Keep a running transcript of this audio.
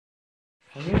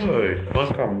Hello,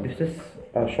 welcome. This is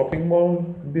shopping mall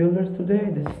builders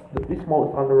today. This mall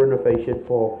is under renovation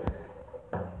for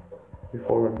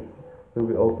before it will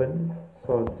be open.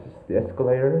 So this is the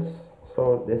escalators.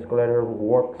 So the escalator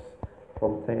works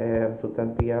from 10 a.m. to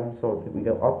 10 p.m. So we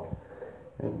go up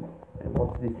and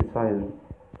what's this design?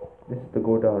 This is the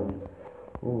go down.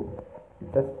 Ooh,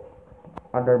 it's just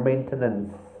under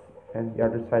maintenance, and the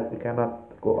other side we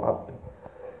cannot go up.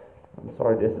 I'm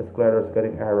sorry, this escalator is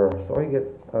getting error, so I get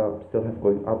still have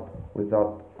going up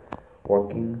without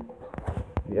working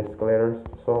the escalators.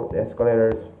 So the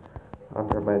escalators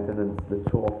under maintenance, the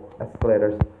two of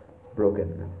escalators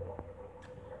broken.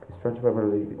 It's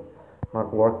probably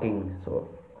not working, so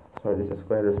sorry, this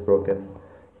escalator is broken.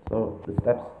 So the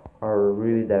steps are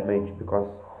really damaged because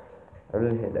I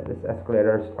really hate that these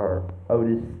escalators are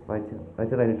oldest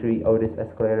 1993 oldest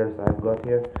escalators I've got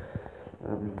here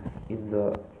in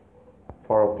the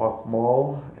Farrell Park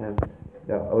Mall, and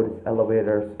the oldest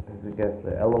elevators. We get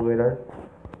the elevator,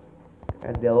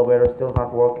 and the elevator is still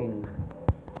not working,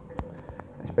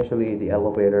 especially the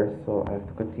elevators. So I have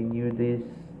to continue this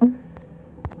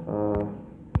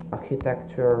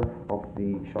architecture of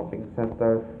the shopping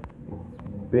center.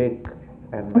 It's big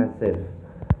and massive,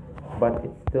 but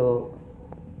it's still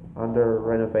under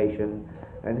renovation.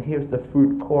 And here's the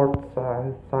food court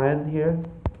sign here.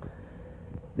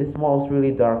 This mall is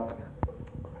really dark.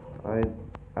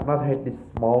 I'm not hate this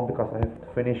mall because I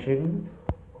have finishing,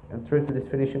 and through to this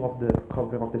finishing of the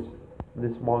covering of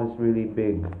this mall is really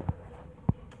big.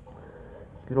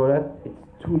 You know that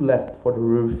it's two left for the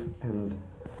roof, and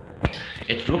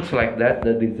it looks like that.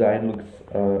 The design looks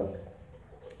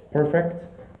perfect,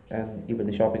 and even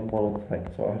the shopping mall looks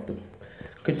like. So I have to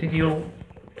continue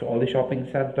to all the shopping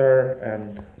center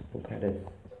and look at it.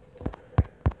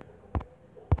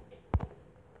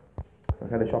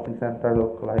 Look at the shopping center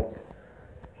look like.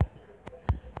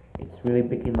 It's really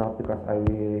big enough because I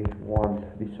really want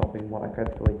this shopping mall. I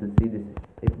can't wait to see this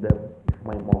if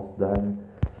my mall's done.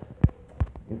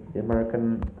 If the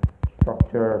American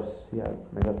structures, yeah,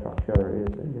 mega structure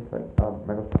is just like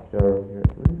mega structure here.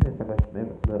 It's really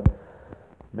nice the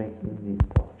making the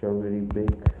structure really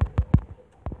big.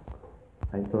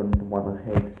 I don't wanna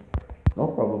hate. No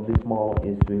problem. This mall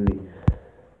is really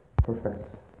perfect,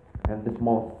 and this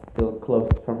mall is still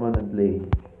closed permanently,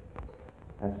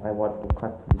 as I want to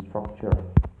cut the structure.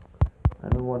 I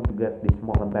don't want to get this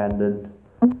mall abandoned.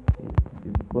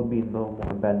 It will be no more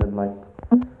abandoned like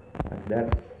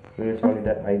that. Really sorry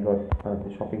that I got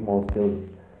the shopping mall still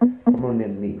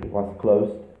permanently. It was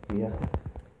closed. Yeah,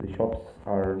 the shops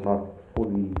are not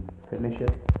fully finished,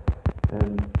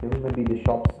 and even maybe the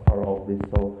shops are of this.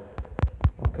 So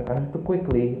okay, I have to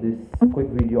this quick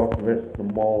video of the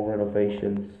mall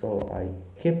renovation. So I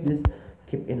keep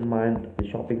in mind the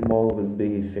shopping mall will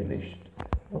be finished.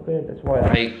 Okay, that's why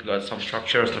I got some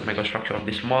structures to make a structure of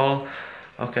this mall.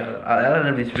 Okay, I'll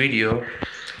end this video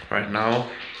right now.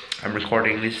 I'm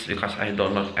recording this because I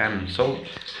don't know end. So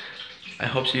I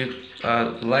hope you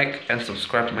like and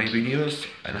subscribe my videos,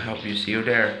 and I hope you see you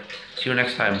there. See you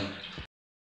next time.